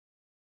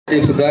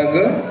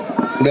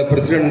Sudhakar, the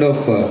president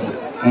of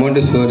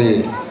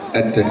Montessori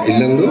at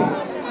Yellandu,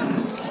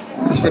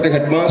 respected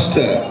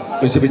headmaster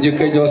Mr.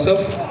 Vijay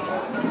Joseph,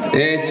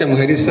 A.H.M.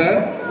 Hari sir,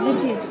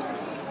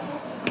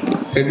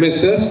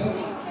 headmistress,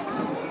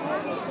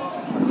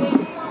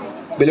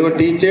 beloved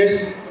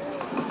teachers,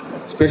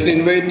 special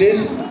invitees,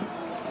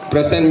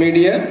 press and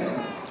media,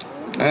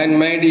 and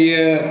my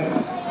dear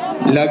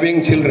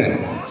loving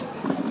children.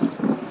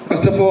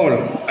 First of all,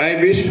 I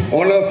wish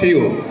all of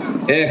you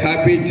a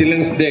happy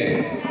Children's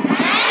Day.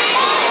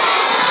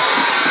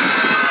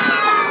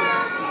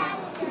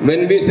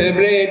 When we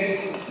celebrate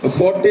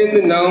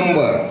 14th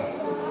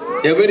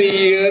November every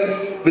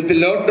year with a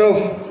lot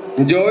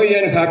of joy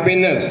and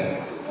happiness,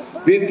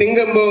 we think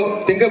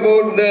about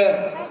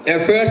the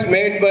efforts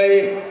made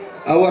by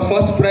our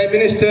first Prime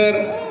Minister,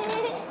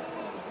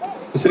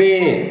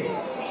 Sri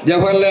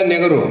Jawaharlal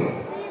Nehru.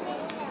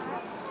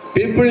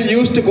 People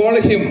used to call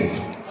him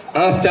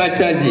as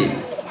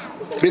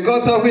Chachaji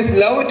because of his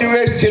love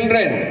towards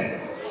children.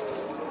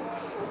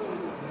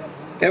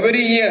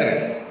 Every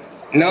year,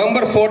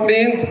 November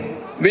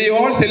 14th, we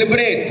all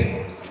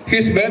celebrate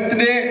his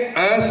birthday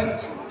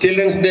as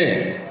Children's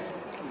Day.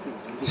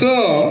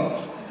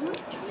 So,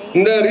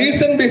 the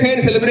reason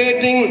behind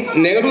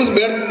celebrating Nehru's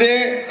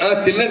birthday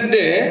as Children's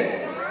Day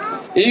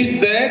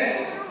is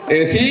that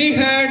he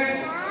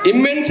had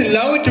immense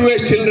love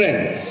towards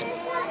children.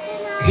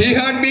 He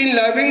had been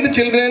loving the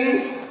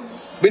children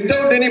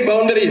without any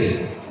boundaries.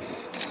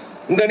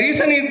 The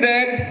reason is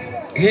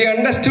that he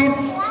understood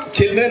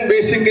children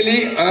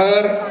basically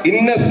are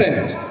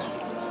innocent.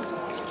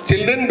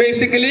 Children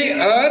basically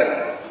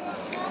are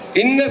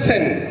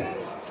innocent.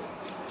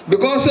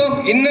 Because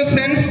of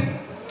innocence,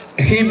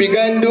 he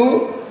began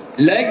to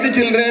like the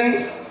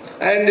children,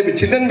 and the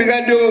children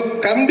began to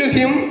come to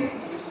him,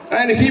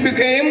 and he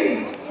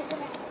became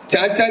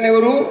Chacha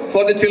Nehru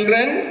for the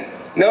children.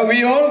 Now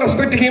we all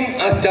respect him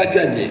as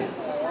Chachaji.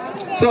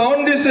 So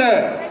on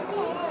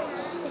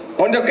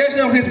the occasion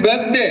of his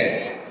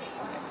birthday,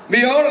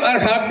 we all are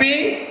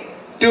happy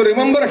to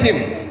remember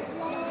him.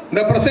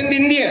 The present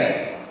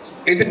India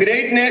is a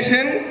great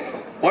nation,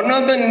 one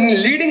of the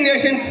leading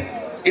nations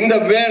in the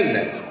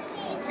world.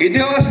 It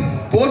was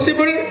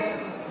possible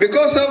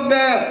because of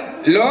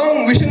the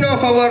long vision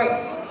of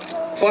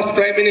our first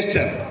Prime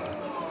Minister.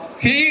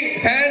 He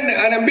had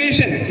an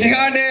ambition, he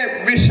had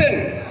a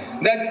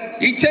vision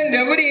that each and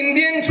every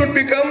Indian should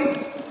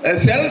become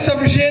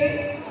self-sufficient.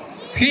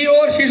 He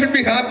or she should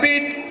be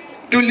happy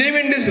to live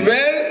in this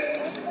world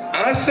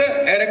as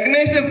a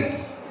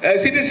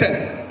recognized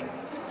citizen.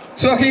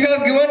 So he has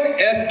given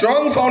a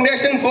strong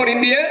foundation for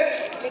India.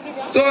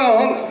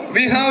 So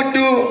we have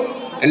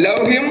to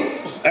love him,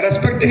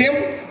 respect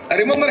him,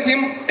 remember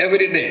him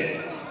every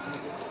day.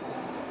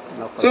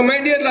 So my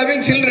dear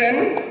loving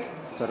children,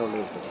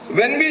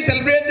 when we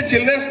celebrate the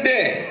Children's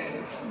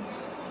Day,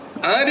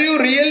 are you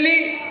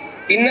really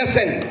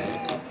innocent?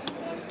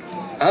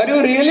 Are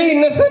you really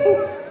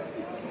innocent?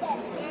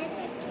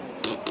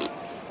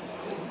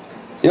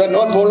 You are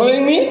not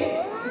following me?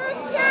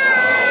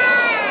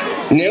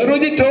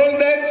 Nehruji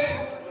told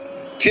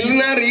that children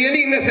are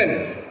really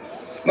innocent.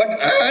 But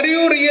are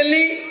you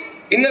really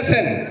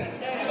innocent?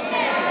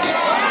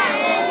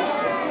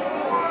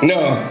 No.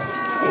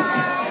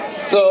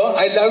 So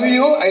I love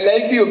you, I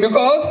like you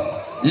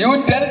because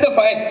you tell the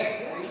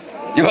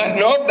fact. You are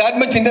not that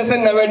much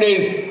innocent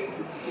nowadays.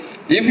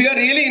 If you are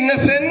really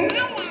innocent,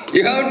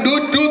 you have to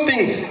do two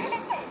things.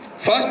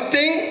 First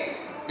thing,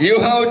 you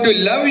have to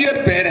love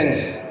your parents.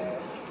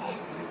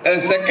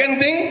 Second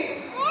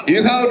thing,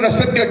 you have to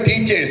respect your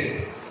teachers.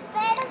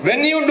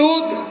 When you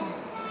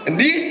do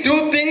these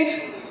two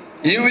things,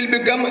 you will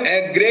become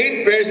a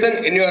great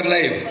person in your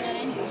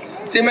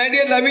life. See, my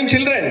dear loving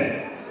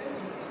children,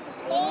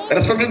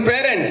 respected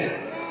parents,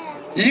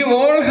 you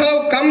all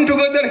have come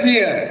together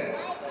here.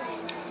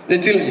 The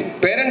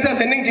parents are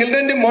sending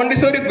children to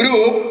Montessori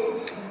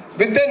group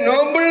with a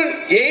noble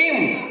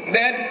aim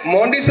that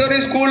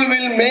Montessori school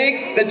will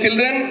make the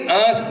children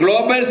as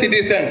global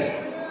citizens.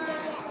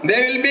 They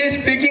will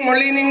be speaking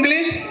only in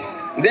English.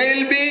 They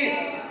will be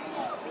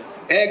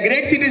a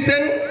great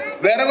citizen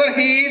wherever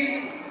he is,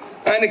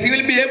 and he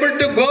will be able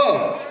to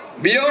go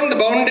beyond the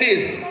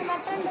boundaries.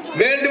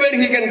 Worldwide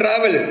he can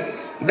travel.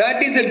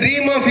 That is the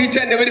dream of each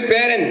and every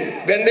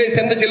parent when they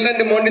send the children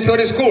to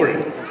Montessori school.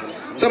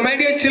 So my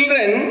dear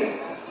children,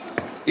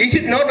 is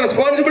it not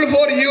responsible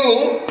for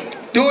you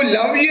to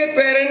love your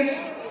parents?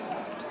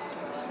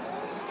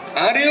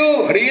 Are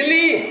you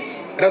really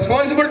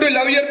responsible to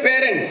love your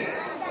parents?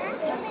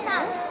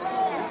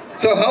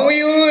 So how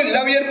you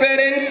love your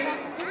parents?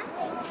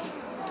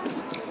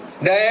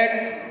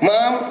 Dad,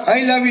 Mom,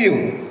 I love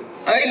you.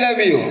 I love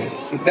you.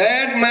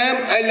 Dad, Mom,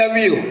 I love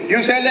you.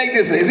 You say like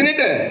this, isn't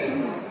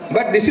it?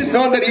 But this is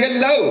not the real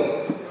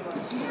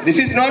love. This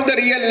is not the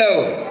real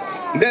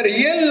love. The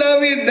real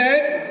love is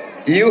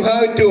that you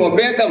have to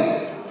obey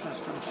them.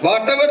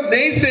 Whatever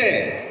they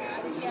say.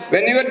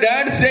 When your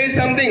dad says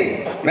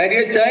something, my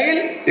dear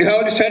child, you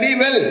have to study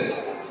well.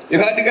 You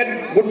have to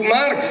get good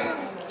marks.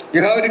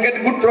 You have to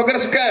get good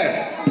progress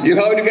card. You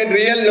have to get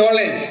real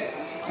knowledge.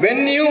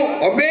 When you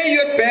obey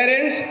your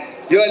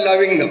parents, you are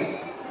loving them.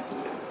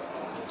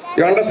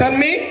 You understand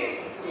me?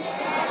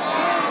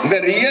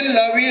 The real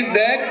love is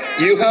that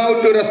you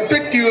have to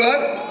respect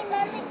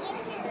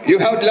you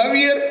have to love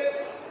your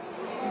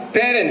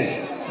parents.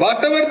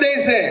 Whatever they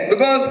say,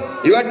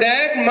 because your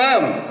dad,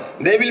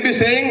 mom, they will be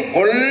saying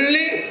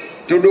only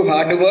to do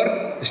hard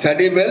work,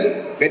 study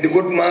well, get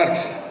good marks.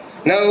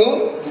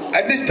 Now,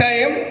 at this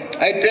time,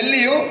 I tell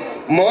you,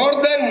 more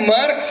than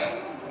marks,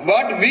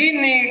 what we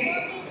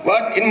need,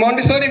 what in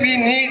Montessori we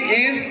need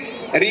is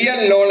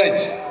real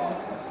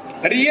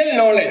knowledge. Real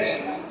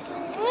knowledge.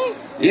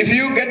 If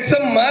you get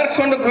some marks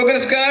on the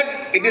progress card,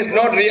 it is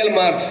not real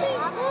marks.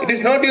 It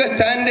is not your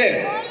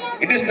standard.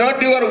 It is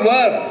not your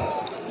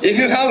worth. If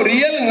you have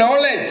real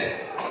knowledge,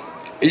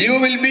 you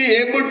will be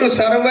able to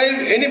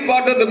survive any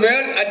part of the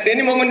world at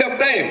any moment of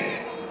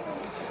time.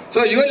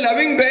 So your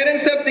loving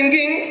parents are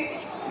thinking,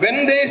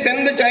 when they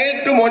send the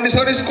child to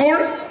Montessori school,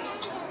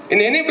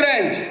 in any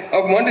branch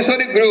of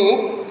Montessori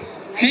group,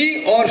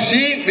 he or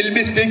she will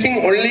be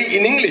speaking only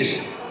in English.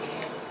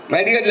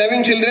 My dear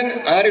loving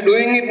children, are you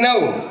doing it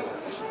now?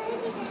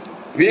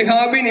 We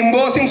have been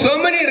imposing so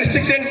many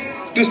restrictions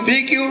to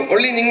speak you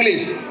only in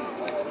English.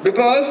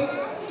 Because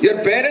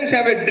your parents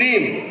have a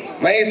dream.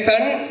 My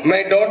son,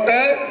 my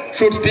daughter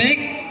should speak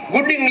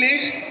good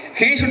English.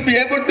 He should be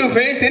able to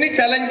face any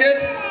challenges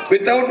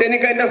without any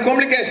kind of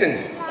complications.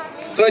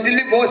 So it will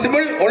be possible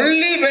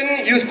only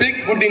when you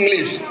speak good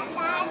English.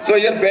 So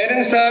your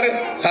parents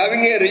are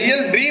having a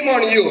real dream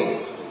on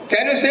you.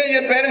 Can you say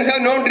your parents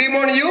have no dream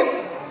on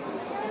you?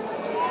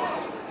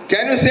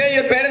 Can you say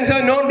your parents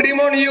have no dream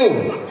on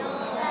you?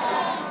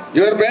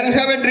 Your parents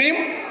have a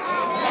dream?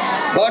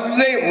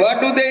 What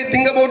do they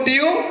think about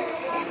you?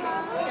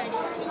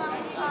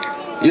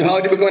 You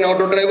have to become an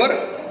auto driver?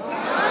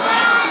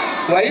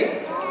 Why?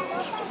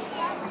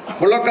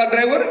 Bullock car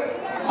driver?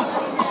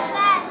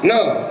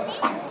 No.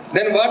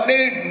 Then what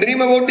they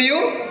dream about you?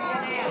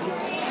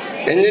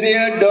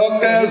 Engineer,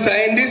 doctor,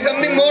 scientist,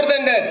 something more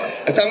than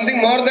that.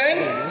 Something more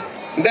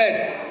than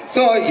that.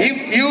 So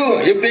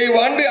if they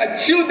want to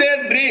achieve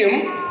their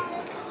dream,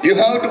 you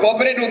have to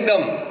cooperate with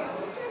them.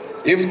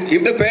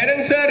 If the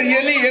parents are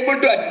really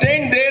able to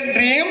attain their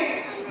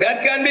dream,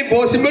 that can be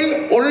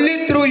possible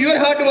only through your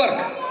hard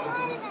work.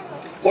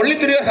 Only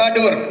through your hard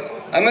work.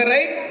 Am I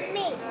right?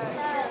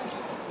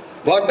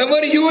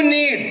 Whatever you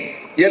need,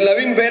 your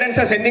loving parents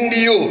are sending to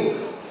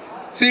you.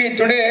 See,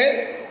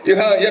 today you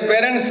have your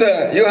parents,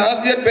 you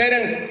ask your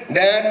parents,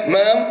 Dad,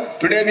 Mom,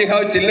 today we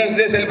have Children's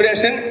Day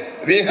celebration,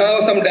 we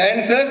have some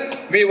dances,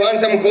 we want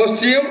some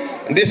costume,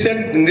 this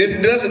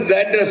dress,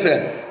 that dress.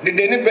 Did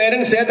any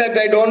parent say that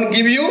I don't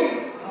give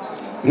you?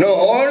 No,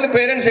 all the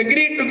parents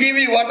agreed to give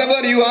you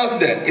whatever you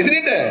asked, isn't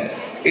it?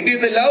 It is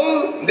the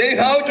love they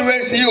have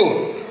towards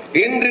you.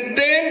 In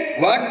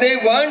return, what they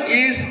want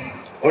is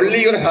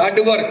only your hard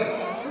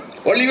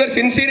work, only your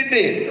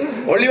sincerity,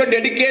 only your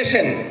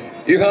dedication.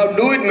 You have to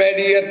do it, my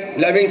dear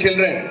loving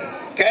children.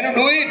 Can you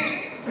do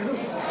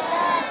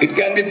it? It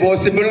can be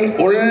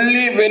possible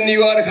only when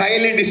you are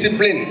highly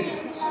disciplined.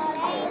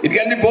 It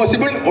can be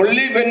possible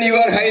only when you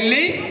are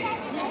highly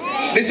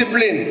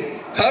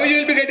disciplined. How you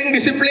will be getting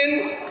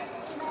discipline?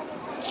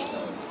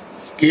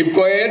 Keep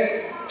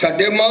quiet, shut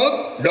your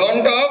mouth,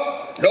 don't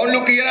talk, don't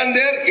look here and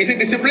there. Is it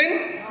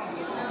discipline?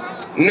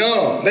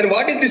 No. Then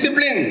what is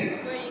discipline?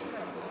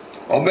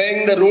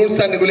 Obeying the rules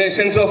and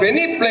regulations of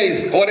any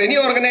place or any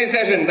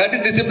organization, that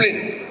is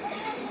discipline.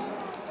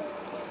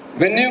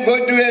 When you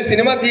go to a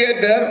cinema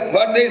theater,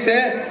 what they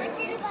say?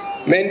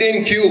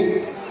 Maintain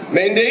queue.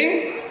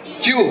 Maintain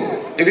queue.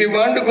 If you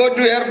want to go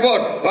to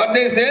airport, what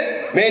they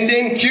say?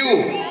 Maintain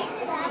queue.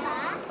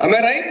 Am I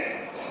right?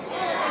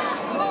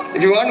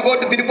 If you want to go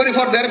to Tirupati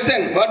for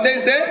darshan, what they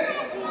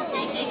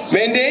say?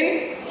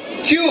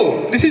 Maintain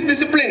queue. This is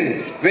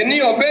discipline. When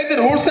you obey the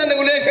rules and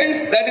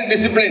regulations, that is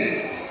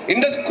discipline. In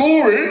the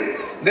school,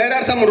 there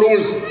are some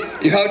rules.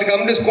 You have to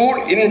come to school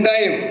in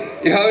time.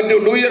 You have to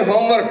do your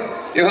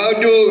homework. You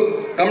have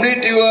to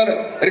complete your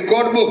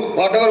record book.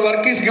 Whatever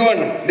work is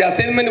given, the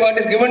assignment what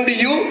is given to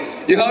you,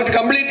 you have to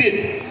complete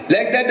it.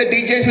 Like that the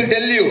teachers will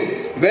tell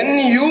you. When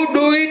you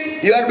do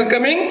it, you are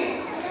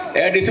becoming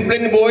a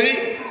disciplined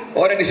boy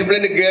or a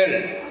disciplined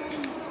girl.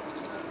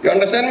 You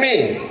understand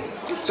me?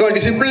 So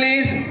discipline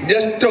is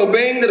just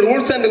obeying the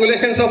rules and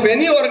regulations of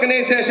any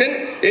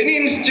organization, any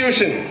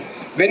institution.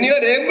 When you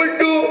are able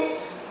to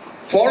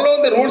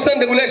follow the rules and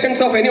regulations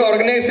of any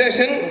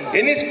organization,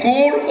 any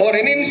school or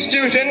any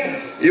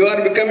institution, you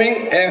are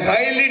becoming a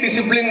highly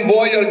disciplined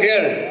boy or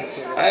girl.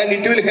 And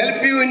it will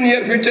help you in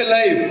your future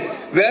life.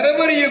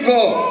 Wherever you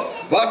go,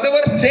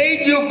 whatever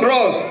stage you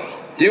cross,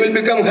 you will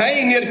become high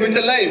in your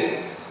future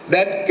life.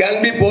 That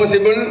can be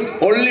possible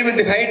only with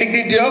the high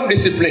dignity of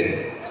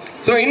discipline.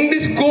 So in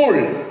this school,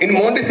 in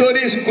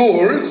Montessori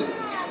schools,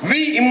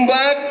 we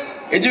impart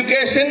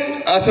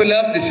education as well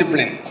as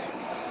discipline.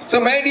 So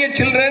my dear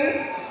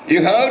children,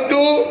 you have to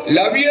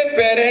love your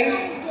parents,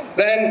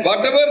 then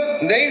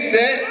whatever they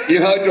say,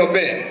 you have to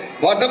obey.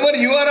 Whatever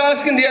you are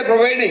asking, they are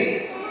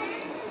providing.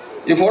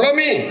 You follow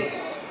me?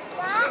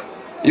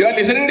 You are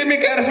listening to me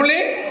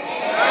carefully?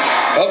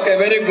 Okay,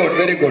 very good,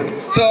 very good.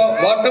 So,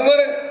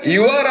 whatever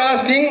you are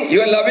asking,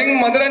 your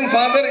loving mother and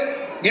father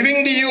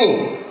giving to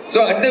you.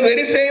 So, at the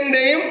very same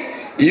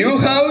time, you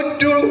have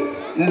to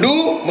do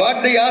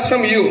what they ask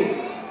from you.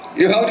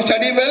 You have to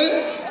study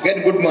well,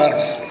 get good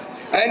marks.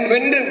 And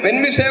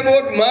when we say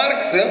about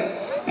marks,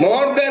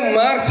 more than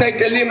marks, I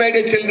tell you, my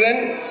dear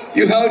children,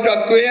 you have to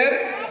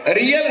acquire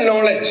real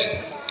knowledge.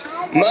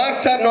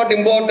 Marks are not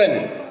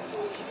important.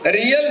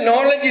 Real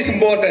knowledge is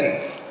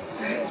important.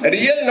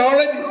 Real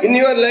knowledge in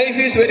your life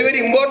is very,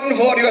 very important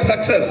for your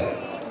success.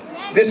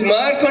 This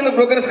marks on the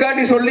progress card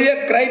is only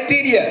a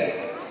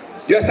criteria.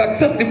 Your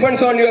success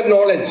depends on your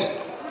knowledge.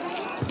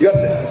 Your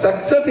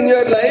success in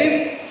your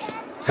life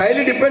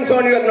highly depends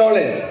on your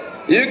knowledge.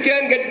 You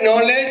can get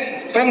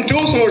knowledge from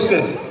two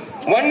sources.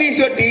 One is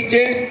your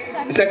teachers,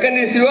 the second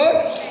is your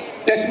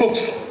textbooks.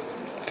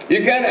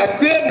 You can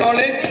acquire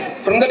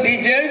knowledge from the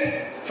teachers,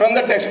 from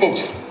the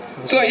textbooks.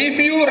 So if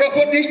you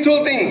refer these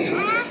two things,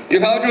 you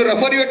have to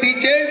refer your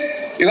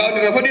teachers, you have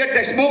to refer your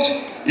textbooks,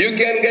 you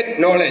can get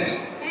knowledge.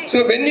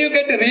 So when you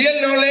get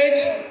real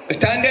knowledge,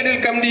 standard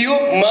will come to you,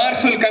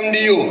 marks will come to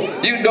you.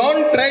 You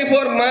don't try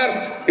for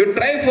marks, you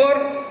try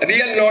for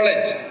real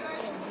knowledge.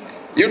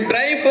 You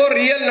try for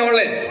real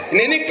knowledge.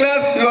 In any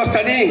class you are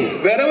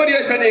studying, wherever you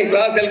are studying,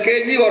 class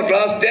LKG or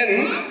class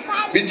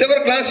 10,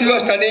 whichever class you are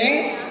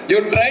studying,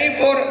 you try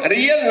for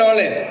real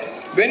knowledge.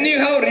 When you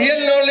have real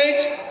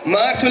knowledge,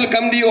 marks will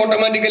come to you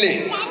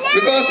automatically.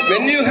 Because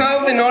when you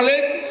have the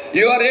knowledge,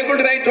 you are able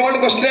to write all the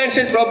question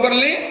answers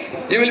properly.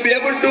 You will be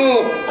able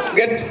to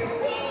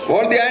get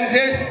all the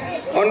answers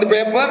on the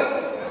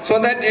paper so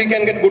that you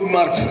can get good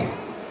marks.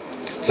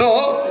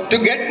 So, to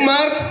get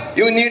marks,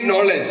 you need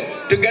knowledge.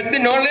 To get the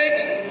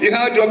knowledge, you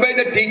have to obey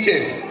the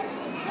teachers.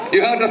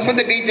 You have to respect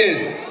the teachers.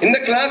 In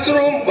the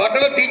classroom,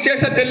 whatever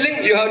teachers are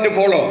telling, you have to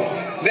follow.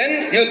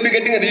 Then you will be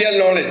getting real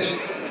knowledge.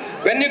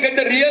 When you get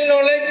the real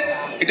knowledge,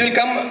 it will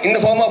come in the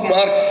form of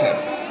marks.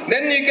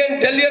 Then you can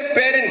tell your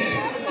parents,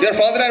 your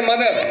father and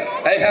mother,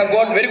 I have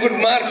got very good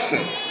marks.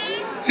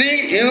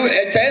 See,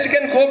 a child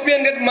can copy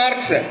and get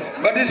marks,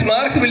 but these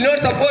marks will not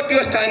support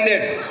your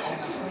standards.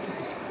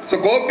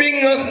 So copying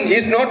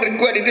is not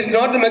required. It is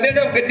not the method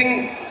of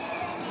getting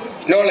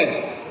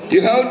knowledge.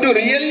 You have to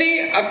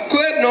really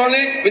acquire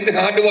knowledge with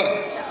hard work.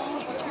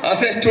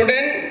 As a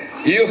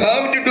student, you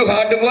have to do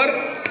hard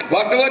work.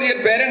 Whatever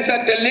your parents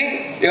are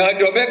telling, you have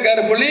to obey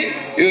carefully.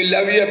 You will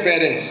love your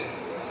parents.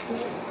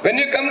 When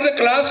you come to the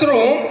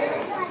classroom,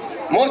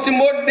 most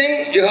important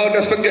thing, you have to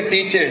respect your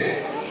teachers.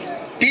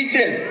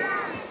 Teachers,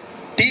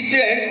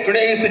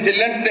 today is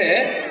Children's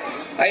Day.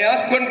 I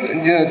ask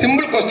one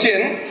simple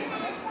question.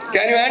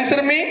 Can you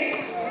answer me?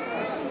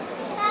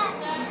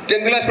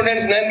 10th class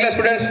students, 9th class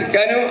students,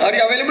 are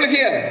you available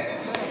here?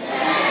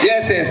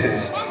 Yes.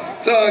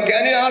 So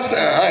can you ask,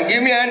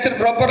 give me answer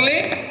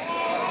properly?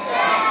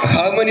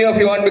 How many of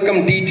you want to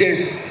become teachers?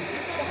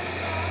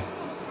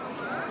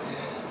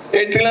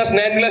 8th class,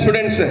 9th class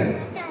students.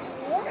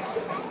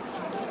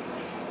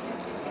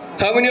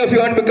 How many of you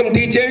want to become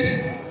teachers?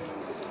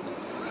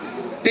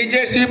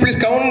 Teachers, you please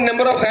count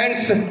number of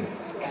hands.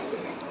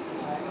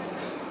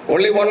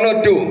 Only one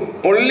or two.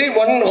 Only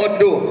one or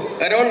two.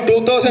 Around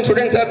 2,000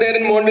 students are there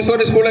in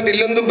Montessori school at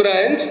Yellandu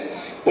branch.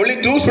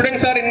 Only 2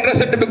 students are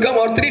interested to become,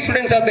 or 3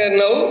 students are there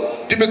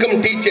now to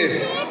become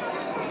teachers.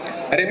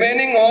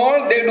 Remaining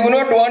all, they do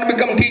not want to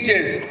become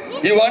teachers.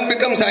 You want to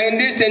become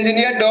scientist,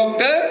 engineer,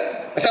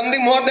 doctor,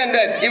 something more than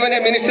that. Even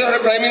a minister or a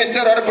prime minister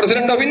or a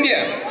president of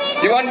India.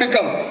 You want to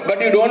become, but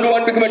you don't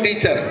want to become a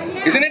teacher.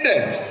 Isn't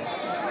it?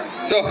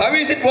 So how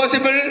is it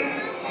possible?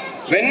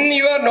 When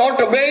you are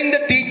not obeying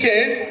the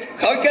teachers,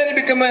 how can you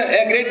become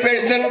a great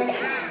person?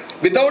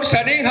 Without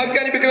studying, how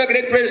can you become a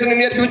great person in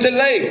your future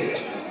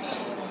life?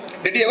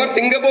 Did you ever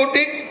think about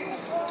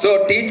it?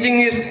 So teaching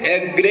is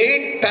a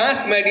great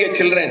task, my dear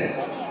children.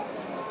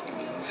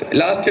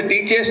 Last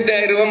Teachers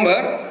Day, I remember,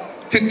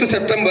 5th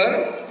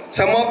September,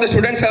 some of the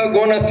students have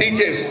gone as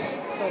teachers.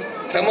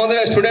 Some of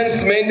the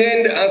students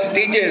maintained as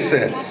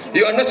teachers.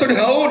 You understood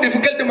how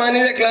difficult to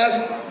manage a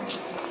class?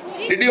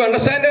 Did you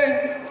understand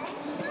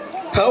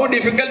how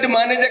difficult to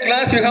manage a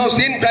class? You have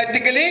seen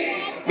practically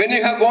when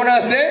you have gone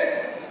as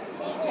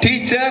a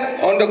teacher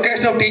on the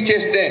occasion of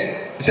Teachers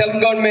Day,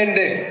 Self-Government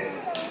Day.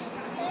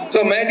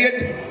 So my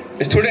dear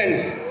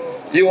students,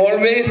 you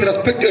always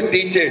respect your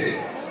teachers.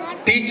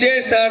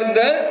 Teachers are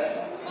the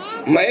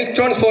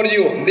milestones for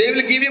you. They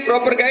will give you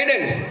proper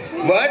guidance.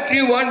 What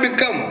you want to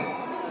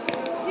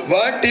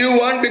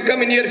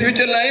become in your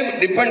future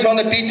life depends on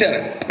the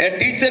teacher. A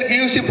teacher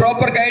gives you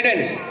proper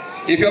guidance.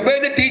 If you obey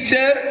the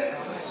teacher,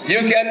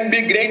 you can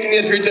be great in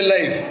your future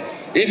life.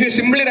 If you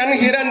simply run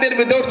here and there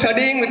without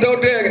studying,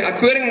 without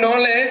acquiring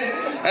knowledge,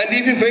 and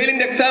if you fail in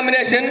the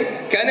examination,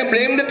 can you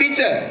blame the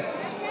teacher?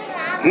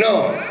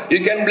 No,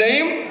 you can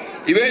blame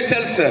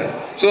yourself.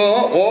 So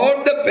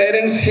all the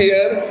parents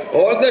here,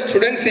 all the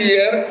students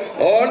here,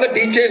 all the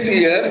teachers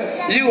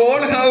here, you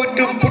all have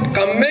to put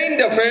combined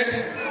efforts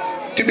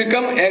to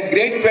become a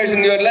great person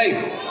in your life.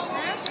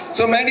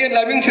 So my dear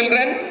loving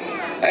children,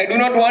 I do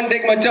not want to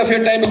take much of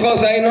your time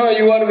because I know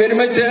you are very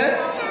much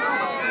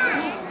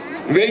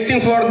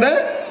waiting for the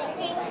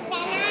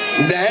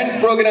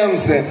dance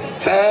programs.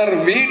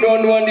 Sir, we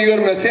don't want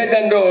your message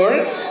and all.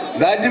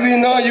 That we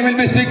know you will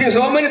be speaking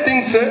so many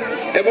things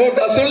about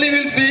us only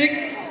will speak.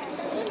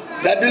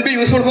 That will be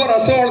useful for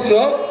us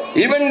also.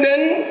 Even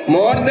then,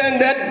 more than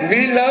that,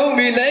 we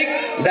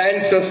like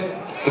dances,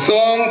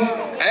 songs,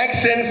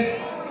 actions,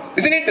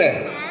 isn't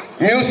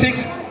it? Music,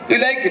 you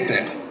like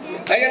it.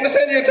 I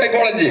understand your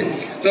psychology.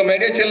 So my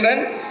dear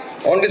children,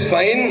 on this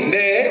fine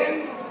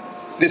day,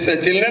 this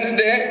Children's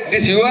Day,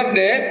 this your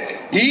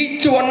day,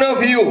 each one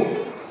of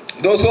you,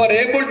 those who are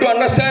able to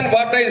understand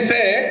what I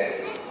say,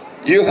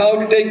 you have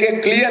to take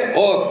a clear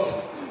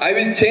oath. I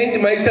will change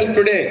myself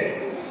today.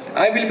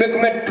 I will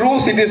become a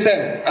true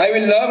citizen. I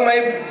will love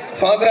my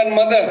father and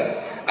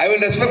mother. I will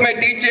respect my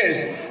teachers.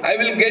 I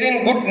will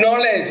gain good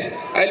knowledge.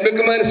 I will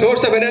become a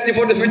source of energy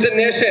for the future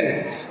nation.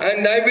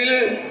 And I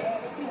will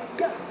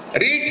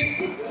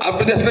reach up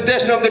to the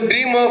expectation of the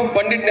dream of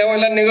Pandit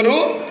Jawaharlal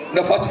Nehru,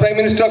 the first Prime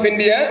Minister of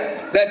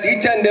India, that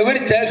each and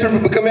every child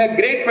should become a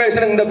great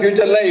person in the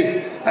future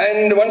life.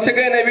 And once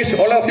again, I wish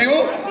all of you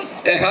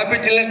a happy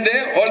Children's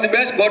Day. All the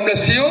best. God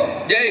bless you.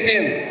 Jai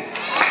Hind.